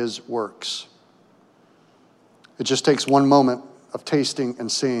nor his works. It just takes one moment of tasting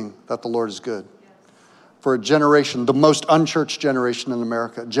and seeing that the Lord is good. For a generation, the most unchurched generation in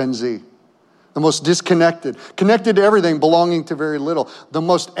America, Gen Z, the most disconnected, connected to everything, belonging to very little, the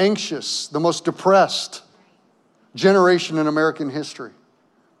most anxious, the most depressed generation in American history.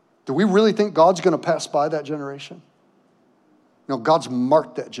 Do we really think God's going to pass by that generation? No, God's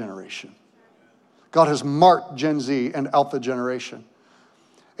marked that generation. God has marked Gen Z and Alpha generation.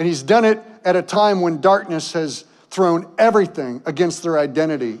 And he's done it at a time when darkness has thrown everything against their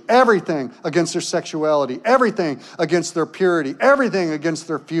identity, everything against their sexuality, everything against their purity, everything against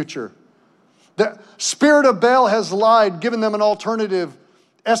their future. The spirit of Baal has lied, given them an alternative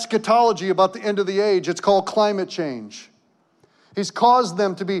eschatology about the end of the age. It's called climate change. He's caused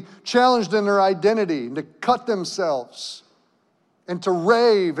them to be challenged in their identity and to cut themselves and to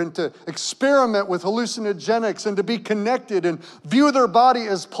rave and to experiment with hallucinogenics and to be connected and view their body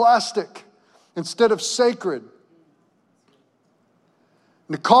as plastic instead of sacred.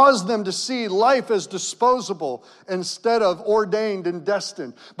 And to cause them to see life as disposable instead of ordained and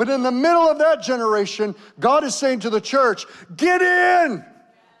destined. But in the middle of that generation, God is saying to the church, get in!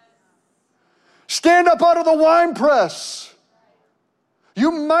 Stand up out of the winepress. You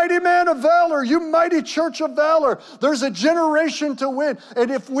mighty man of valor, you mighty church of valor. There's a generation to win.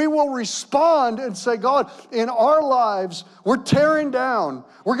 And if we will respond and say, God, in our lives, we're tearing down.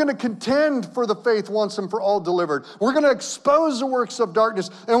 We're going to contend for the faith once and for all delivered. We're going to expose the works of darkness,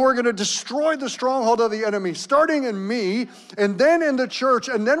 and we're going to destroy the stronghold of the enemy, starting in me, and then in the church,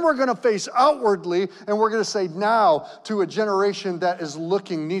 and then we're going to face outwardly, and we're going to say now to a generation that is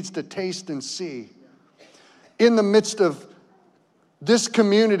looking, needs to taste and see. In the midst of this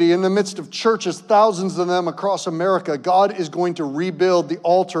community, in the midst of churches, thousands of them across America, God is going to rebuild the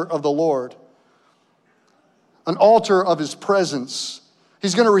altar of the Lord. An altar of his presence.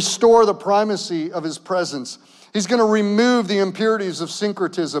 He's going to restore the primacy of his presence. He's going to remove the impurities of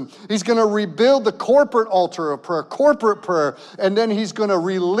syncretism. He's going to rebuild the corporate altar of prayer, corporate prayer, and then he's going to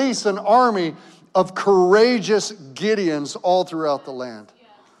release an army of courageous Gideons all throughout the land.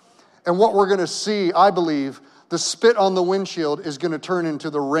 And what we're going to see, I believe, the spit on the windshield is going to turn into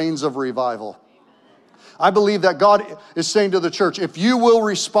the rains of revival. I believe that God is saying to the church, if you will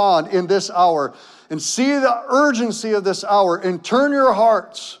respond in this hour and see the urgency of this hour and turn your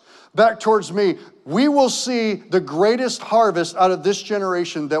hearts back towards me, we will see the greatest harvest out of this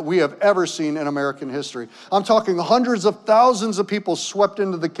generation that we have ever seen in American history. I'm talking hundreds of thousands of people swept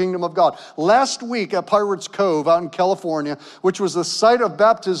into the kingdom of God. Last week at Pirates Cove out in California, which was the site of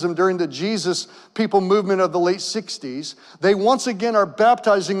baptism during the Jesus People movement of the late 60s, they once again are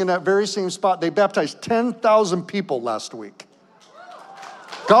baptizing in that very same spot. They baptized 10,000 people last week.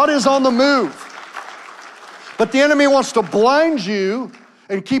 God is on the move. But the enemy wants to blind you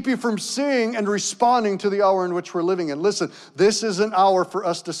and keep you from seeing and responding to the hour in which we're living in. Listen, this is an hour for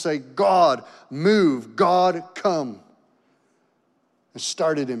us to say, God, move, God, come. It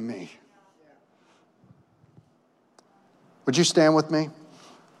started in me. Would you stand with me?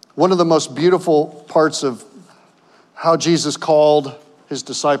 One of the most beautiful parts of how Jesus called his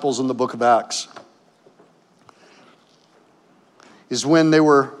disciples in the book of Acts is when they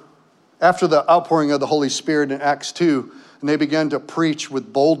were, after the outpouring of the Holy Spirit in Acts 2, and they began to preach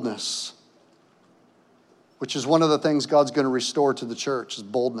with boldness, which is one of the things God's going to restore to the church, is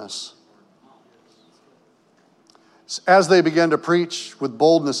boldness. As they began to preach with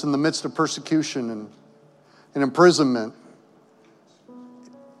boldness in the midst of persecution and imprisonment,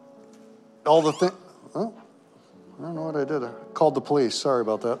 all the things, oh, I don't know what I did. I called the police. Sorry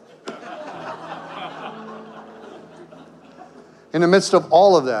about that. In the midst of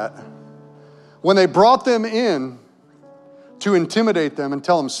all of that, when they brought them in to intimidate them and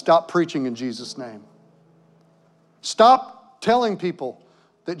tell them, stop preaching in Jesus' name. Stop telling people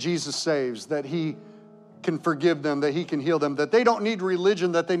that Jesus saves, that he can forgive them, that he can heal them, that they don't need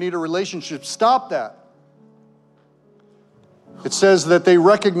religion, that they need a relationship. Stop that. It says that they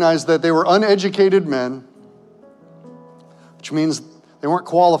recognized that they were uneducated men, which means they weren't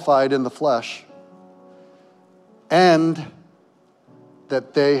qualified in the flesh, and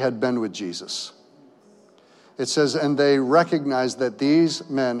that they had been with Jesus. It says, and they recognized that these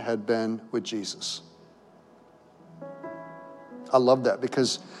men had been with Jesus. I love that,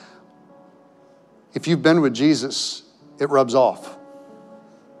 because if you've been with Jesus, it rubs off.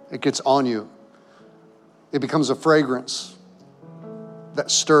 It gets on you. It becomes a fragrance that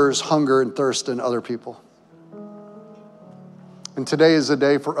stirs hunger and thirst in other people. And today is a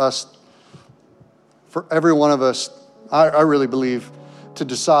day for us, for every one of us, I really believe, to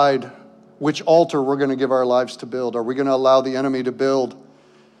decide which altar we're going to give our lives to build. Are we going to allow the enemy to build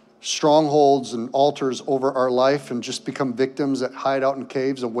strongholds and altars over our life and just become victims that hide out in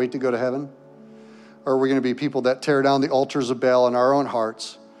caves and wait to go to heaven? Or are we going to be people that tear down the altars of Baal in our own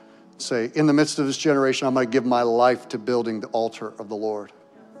hearts and say, in the midst of this generation, I'm going to give my life to building the altar of the Lord?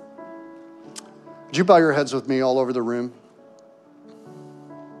 Would you bow your heads with me all over the room?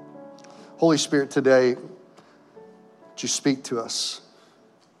 Holy Spirit, today, would you speak to us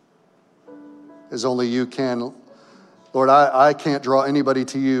as only you can? Lord, I can't draw anybody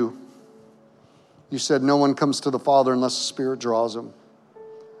to you. You said no one comes to the Father unless the Spirit draws them.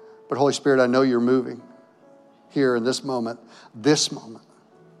 But Holy Spirit, I know you're moving here in this moment. This moment.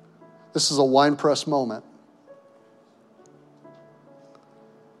 This is a winepress moment.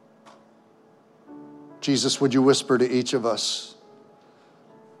 Jesus, would you whisper to each of us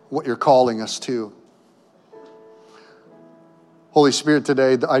what you're calling us to? Holy Spirit,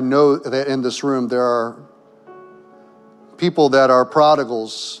 today, I know that in this room there are people that are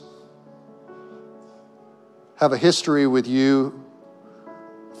prodigals, have a history with you,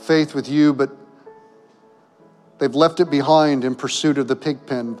 faith with you, but they've left it behind in pursuit of the pig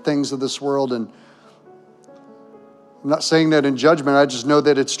pen, things of this world. And I'm not saying that in judgment, I just know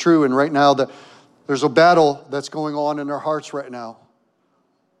that it's true. And right now, there's a battle that's going on in our hearts right now.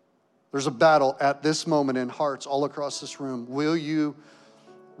 There's a battle at this moment in hearts all across this room. Will you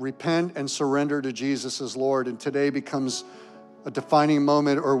repent and surrender to Jesus as Lord, and today becomes a defining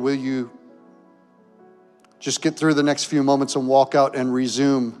moment, or will you just get through the next few moments and walk out and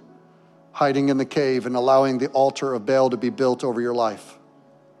resume hiding in the cave and allowing the altar of Baal to be built over your life?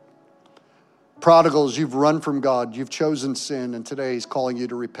 Prodigals, you've run from God, you've chosen sin, and today he's calling you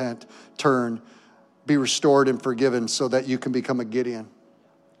to repent, turn, be restored and forgiven so that you can become a Gideon.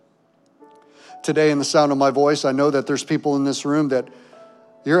 Today, in the sound of my voice, I know that there's people in this room that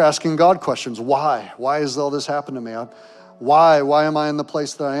you're asking God questions. Why? Why has all this happened to me? Why am I in the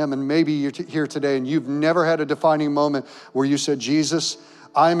place that I am? And maybe you're here today and you've never had a defining moment where you said, Jesus,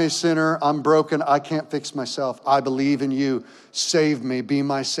 I'm a sinner, I'm broken, I can't fix myself. I believe in you. Save me, be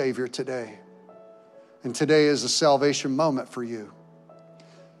my Savior today. And today is a salvation moment for you.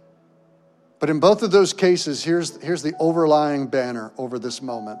 But in both of those cases, here's the overlying banner over this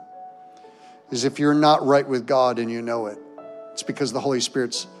moment. Is if you're not right with God and you know it, it's because the Holy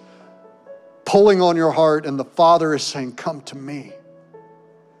Spirit's pulling on your heart and the Father is saying, come to me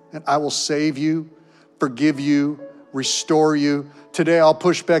and I will save you, forgive you, restore you. Today I'll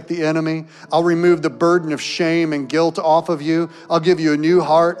push back the enemy. I'll remove the burden of shame and guilt off of you. I'll give you a new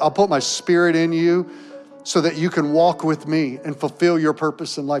heart. I'll put my Spirit in you so that you can walk with me and fulfill your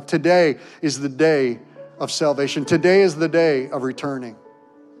purpose in life. Today is the day of salvation. Today is the day of returning.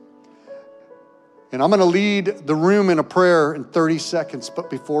 And I'm going to lead the room in a prayer in 30 seconds. But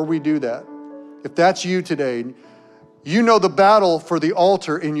before we do that, if that's you today, you know the battle for the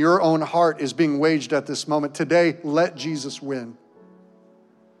altar in your own heart is being waged at this moment. Today, let Jesus win.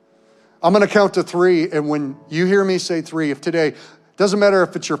 I'm going to count to 3. And when you hear me say 3, if today Doesn't matter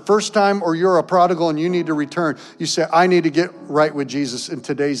if it's your first time or you're a prodigal and you need to return. You say, I need to get right with Jesus, and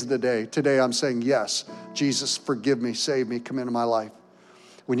today's the day. Today I'm saying, yes, Jesus, forgive me, save me, come into my life.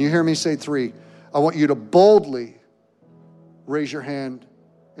 When you hear me say 3, I want you to boldly raise your hand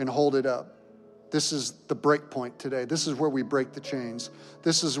and hold it up. This is the break point today. This is where we break the chains.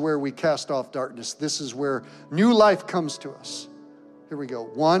 This is where we cast off darkness. This is where new life comes to us. Here we go.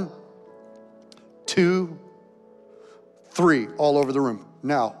 1, 2, 3, all over the room.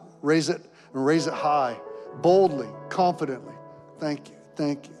 Now, raise it and raise it high, boldly, confidently. Thank you,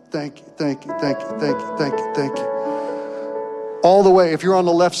 thank you, thank you, thank you, thank you, thank you, thank you, thank you. All the way, if you're on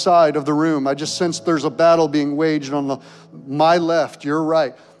the left side of the room, I just sense there's a battle being waged on my left, your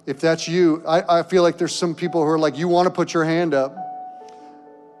right. If that's you, I feel like there's some people who are like, you want to put your hand up,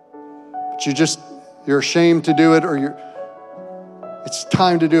 but you're ashamed to do it, or it's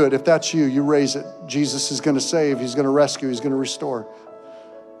time to do it. If that's you, you raise it. Jesus is going to save. He's going to rescue. He's going to restore.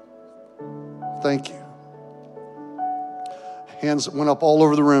 Thank you. Hands went up all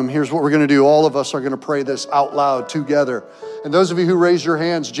over the room. Here's what we're going to do. All of us are going to pray this out loud together. And those of you who raised your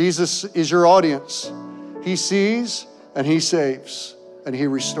hands, Jesus is your audience. He sees and he saves and he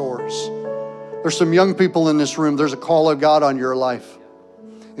restores. There's some young people in this room. There's a call of God on your life.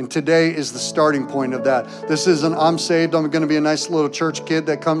 And today is the starting point of that. This isn't, I'm saved, I'm going to be a nice little church kid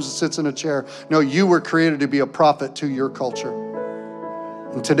that comes and sits in a chair. No, you were created to be a prophet to your culture.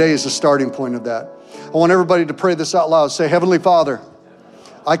 And today is the starting point of that. I want everybody to pray this out loud. Say, Heavenly Father,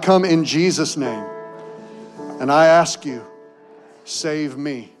 I come in Jesus' name, and I ask you, save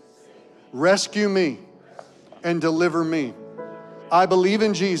me, rescue me, and deliver me. I believe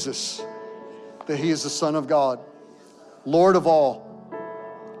in Jesus, that he is the Son of God, Lord of all.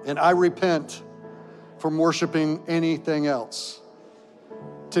 And I repent from worshiping anything else.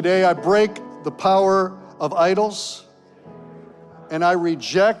 Today I break the power of idols, and I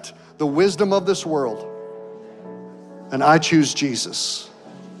reject the wisdom of this world, and I choose Jesus.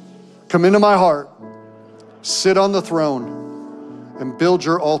 Come into my heart, sit on the throne, and build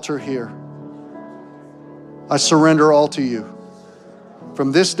your altar here. I surrender all to you.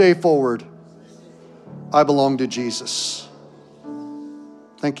 From this day forward, I belong to Jesus.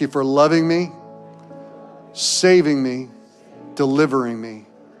 Thank you for loving me, saving me, delivering me.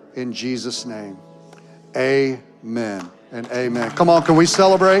 In Jesus' name, amen and amen. Come on, can we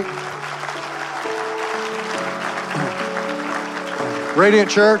celebrate? Radiant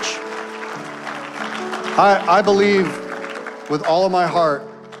Church, I believe with all of my heart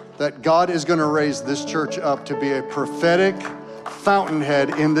that God is going to raise this church up to be a prophetic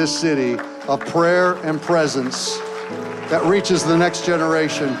fountainhead in this city of prayer and presence that reaches the next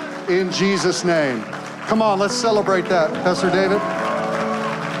generation in Jesus' name. Come on, let's celebrate that. Pastor David.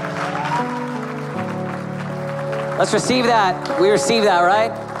 Let's receive that. We receive that,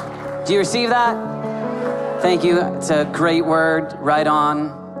 right? Do you receive that? Thank you. It's a great word. Right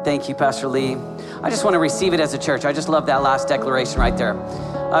on. Thank you, Pastor Lee. I just want to receive it as a church. I just love that last declaration right there.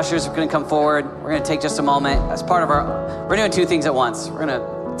 Ushers are going to come forward. We're going to take just a moment. As part of we're doing 2 things at once. We're going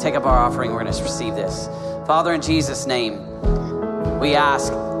to take up our offering. We're going to receive this. Father, in Jesus' name, we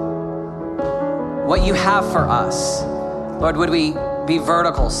ask what you have for us. Lord, would we be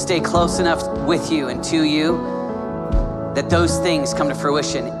vertical, stay close enough with you and to you, that those things come to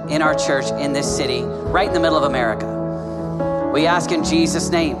fruition in our church, in this city, right in the middle of America. We ask in Jesus'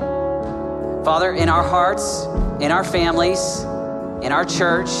 name. Father, in our hearts, in our families, in our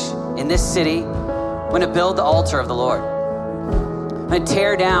church, in this city, we're going to build the altar of the Lord. We're going to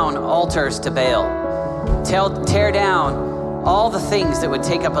tear down altars to Baal. Tear down all the things that would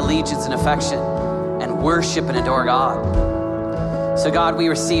take up allegiance and affection and worship and adore God. So God, we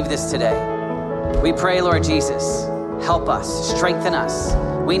receive this today. We pray, Lord Jesus, help us, strengthen us.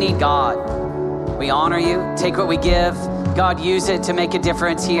 We need God. We honor you. Take what we give. God, use it to make a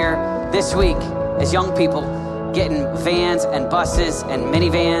difference here this week as young people get in vans and buses and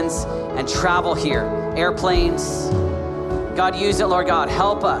minivans and travel here, airplanes. God, use it, Lord God.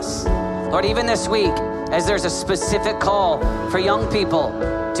 Help us. Lord, even this week, as there's a specific call for young people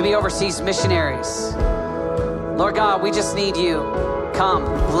to be overseas missionaries. Lord God, we just need you. Come,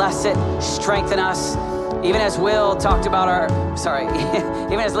 bless it, strengthen us. Even as Will talked about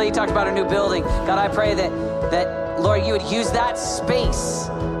even as Lee talked about our new building, God, I pray that Lord, you would use that space,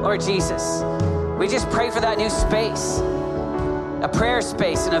 Lord Jesus. We just pray for that new space, a prayer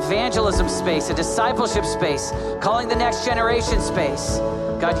space, an evangelism space, a discipleship space, calling the next generation space.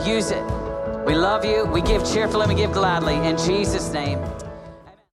 God, use it. We love you. We give cheerfully and we give gladly. In Jesus' name.